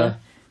Father,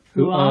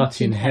 who art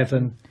in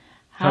heaven,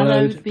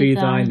 hallowed be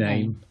thy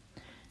name.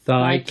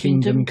 Thy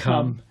kingdom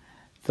come,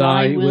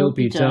 thy will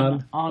be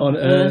done on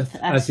earth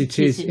as it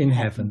is in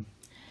heaven.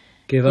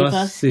 Give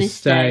us this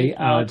day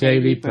our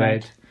daily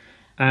bread,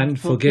 and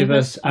forgive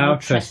us our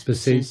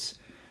trespasses,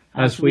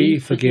 as we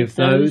forgive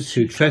those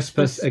who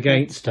trespass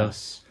against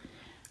us.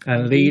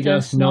 And lead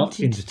us not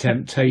into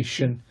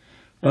temptation,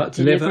 but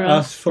deliver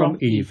us from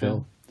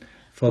evil.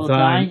 For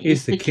thine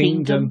is the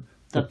kingdom,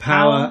 the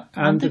power,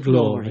 and the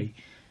glory,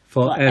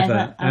 for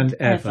ever and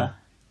ever.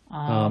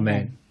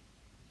 Amen.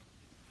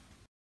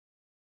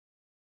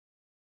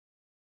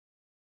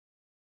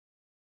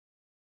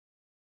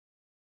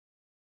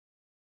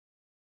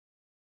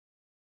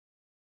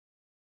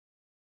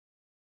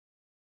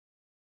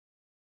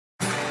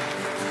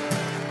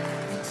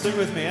 Sing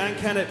with me, and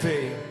can it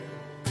be?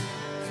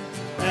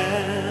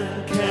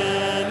 And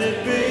can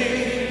it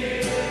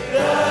be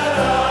that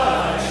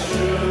I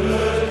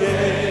should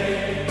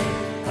gain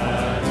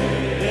an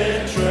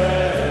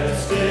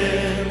interest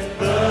in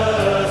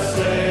the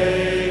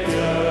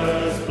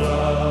Saviour's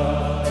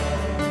blood?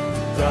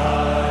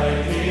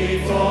 Died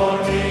he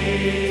for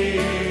me,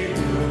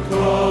 who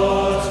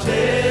caused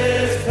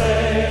his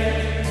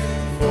pain,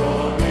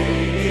 for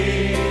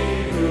me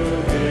who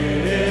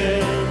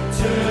him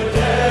to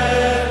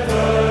death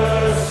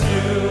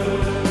pursued.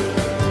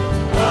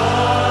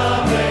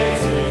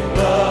 Amazing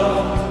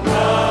love,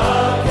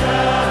 how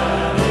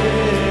can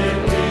it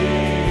be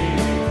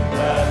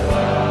that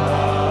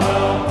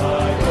thou,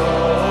 my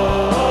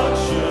God,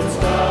 shouldst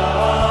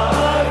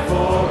die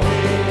for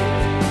me?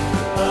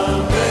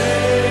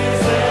 Amazing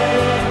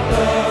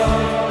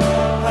love,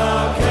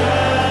 how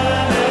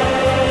can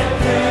it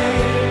be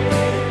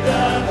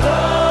that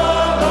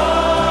thou,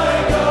 my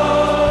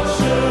God,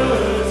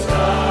 shouldst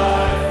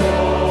die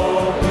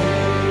for me?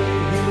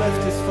 He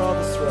left his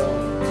Father's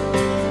throne.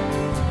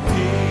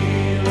 He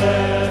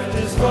left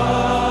his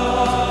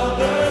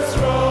Father's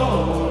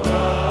throne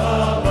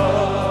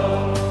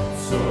above,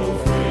 so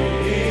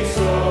free,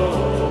 so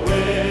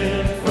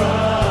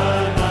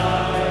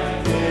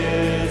infinite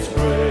his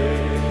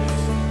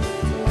grace.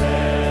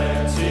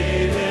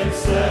 Emptied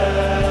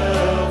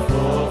himself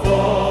of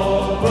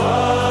all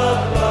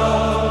but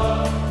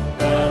love,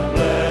 and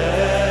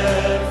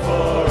bled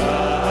for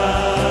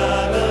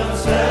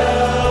Adam's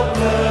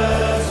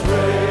helpless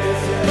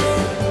race.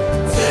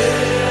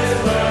 'Tis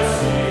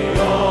mercy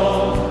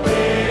on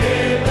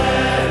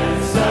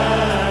immense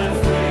and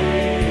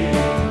free,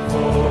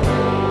 for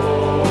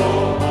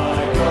oh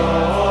my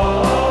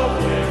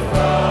God, if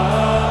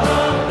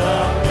found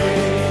of me.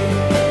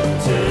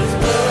 'Tis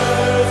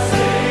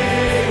mercy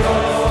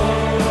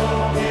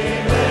on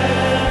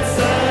immense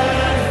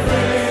and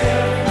free,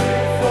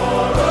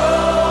 for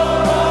oh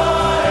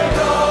my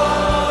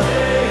God,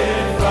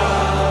 if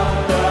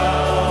found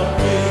of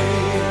me.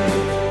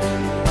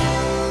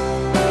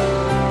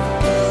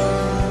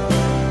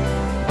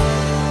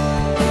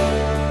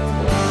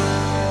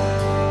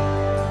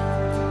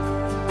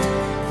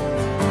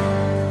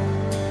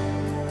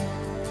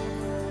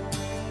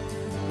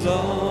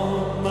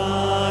 Long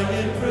my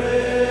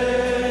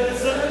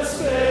imprisoned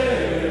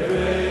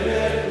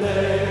spirit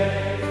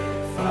lay,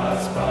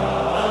 fast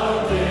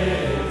bound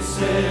in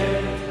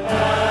sin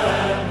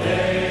and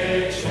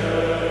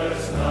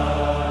nature's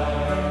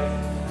night.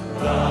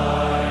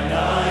 Thine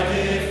eye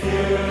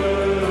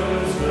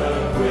diffused the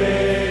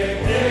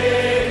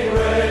quickening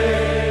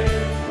ray.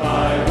 I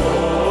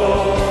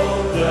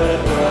wove the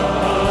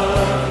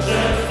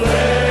dungeon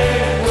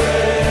flame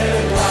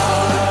with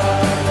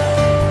light.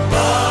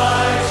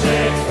 My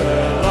chains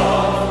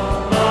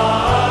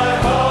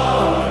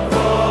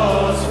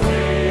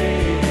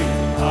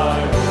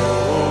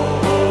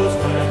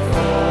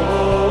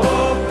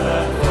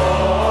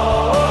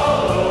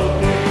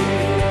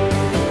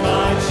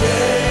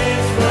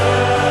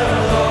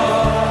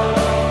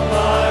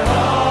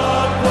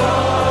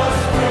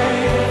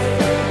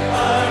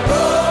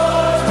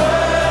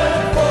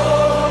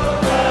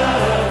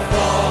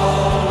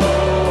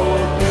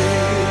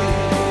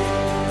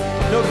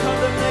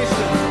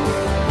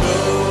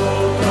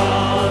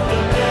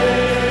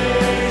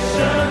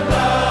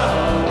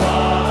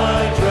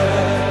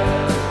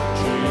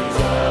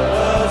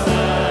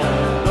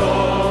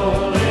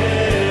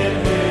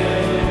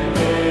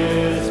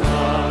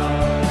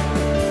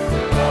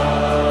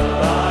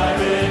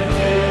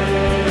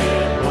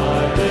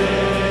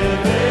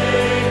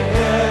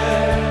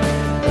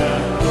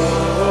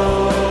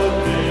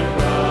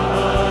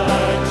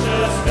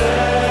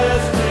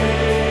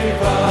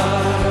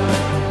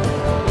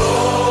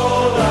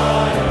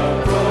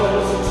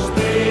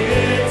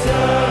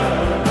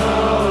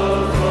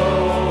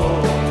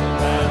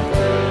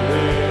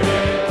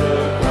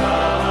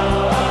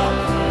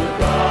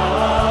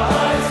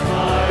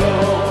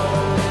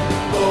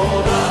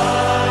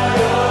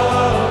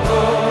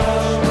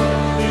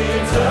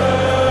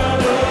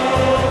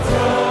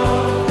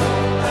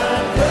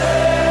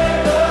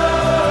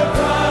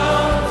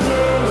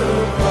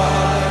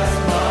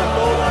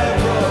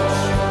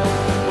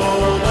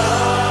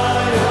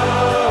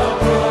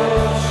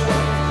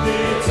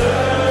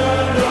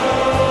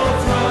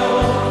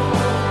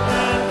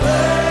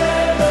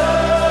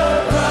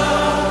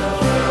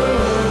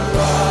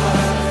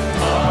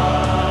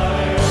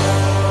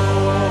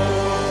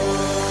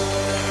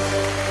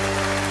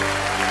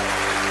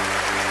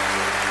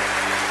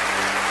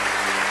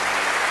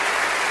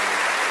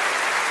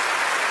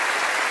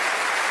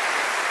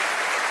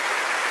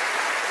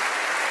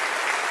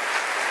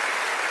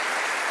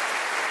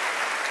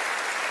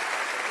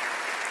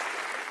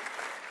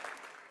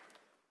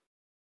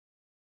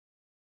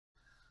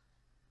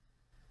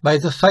May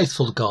the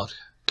faithful God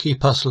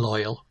keep us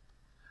loyal.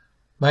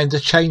 May the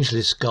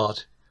changeless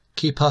God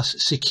keep us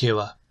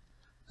secure.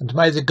 And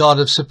may the God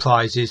of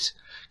surprises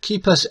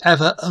keep us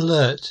ever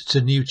alert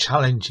to new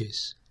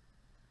challenges.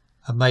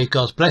 And may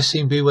God's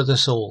blessing be with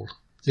us all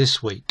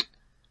this week.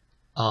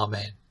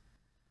 Amen.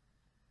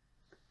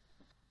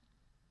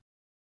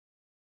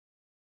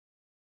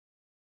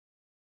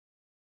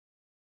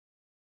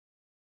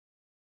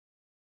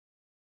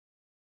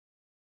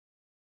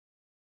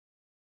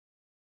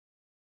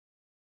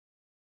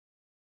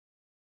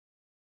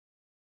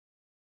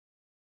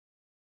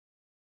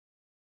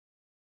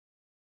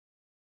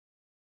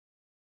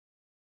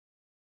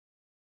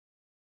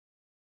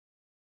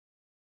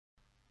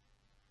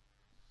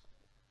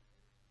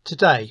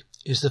 Today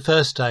is the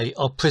first day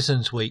of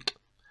Prisons Week,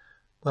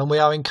 when we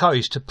are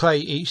encouraged to pray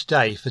each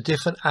day for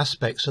different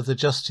aspects of the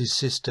justice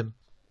system.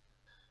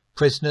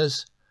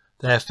 Prisoners,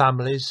 their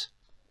families,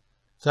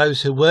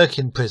 those who work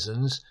in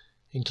prisons,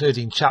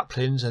 including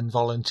chaplains and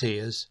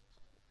volunteers,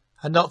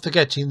 and not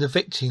forgetting the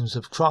victims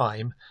of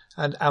crime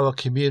and our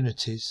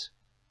communities.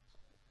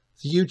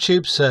 The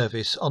YouTube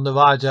service on the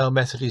Ryedale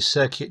Methodist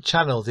Circuit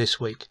channel this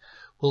week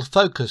will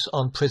focus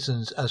on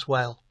prisons as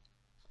well.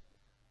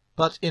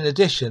 But in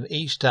addition,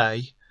 each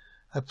day,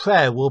 a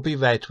prayer will be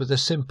read with a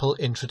simple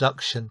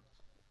introduction.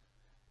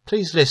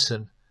 Please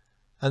listen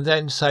and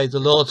then say the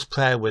Lord's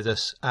Prayer with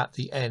us at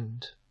the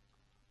end.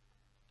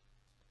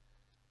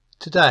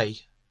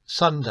 Today,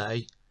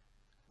 Sunday,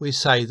 we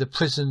say the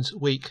Prisons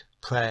Week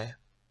prayer.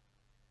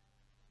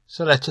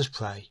 So let us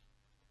pray.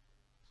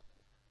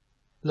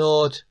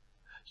 Lord,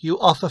 you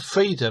offer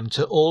freedom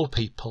to all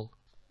people.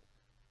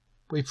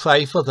 We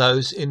pray for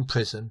those in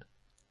prison.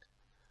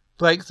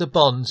 Break the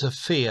bonds of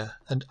fear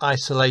and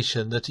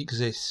isolation that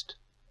exist.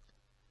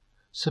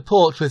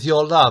 Support with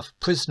your love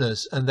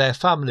prisoners and their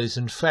families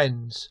and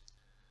friends,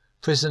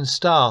 prison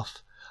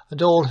staff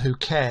and all who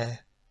care.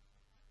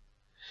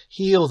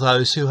 Heal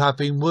those who have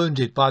been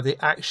wounded by the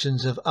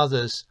actions of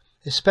others,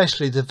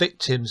 especially the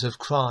victims of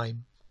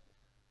crime.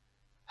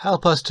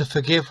 Help us to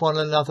forgive one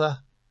another,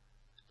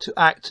 to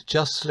act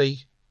justly,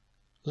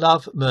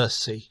 love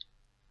mercy,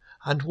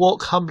 and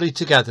walk humbly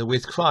together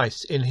with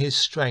Christ in his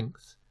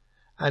strength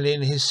and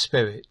in his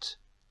Spirit,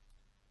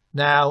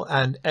 now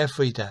and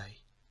every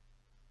day.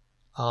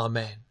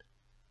 Amen.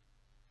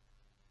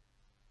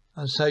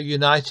 And so,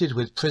 united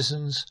with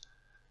prisons,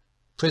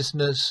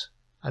 prisoners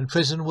and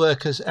prison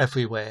workers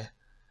everywhere,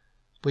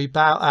 we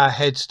bow our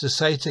heads to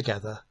say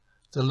together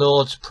the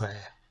Lord's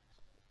Prayer.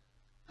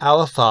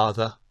 Our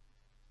Father,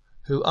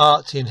 who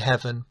art in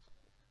heaven,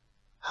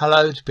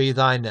 hallowed be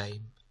thy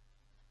name.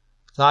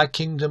 Thy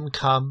kingdom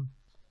come,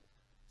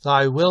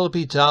 thy will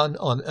be done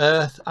on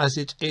earth as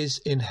it is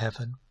in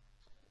heaven.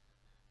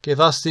 Give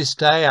us this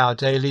day our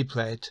daily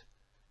bread,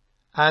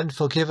 and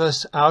forgive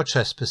us our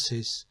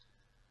trespasses,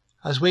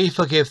 as we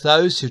forgive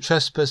those who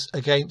trespass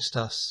against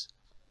us.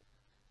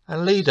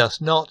 And lead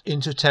us not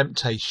into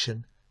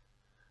temptation,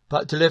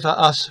 but deliver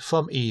us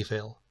from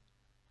evil.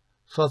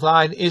 For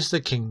thine is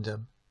the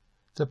kingdom,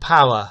 the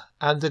power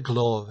and the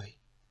glory,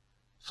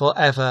 for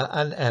ever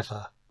and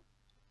ever.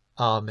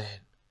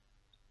 Amen.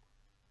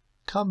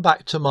 Come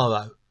back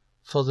tomorrow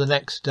for the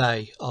next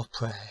day of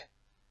prayer.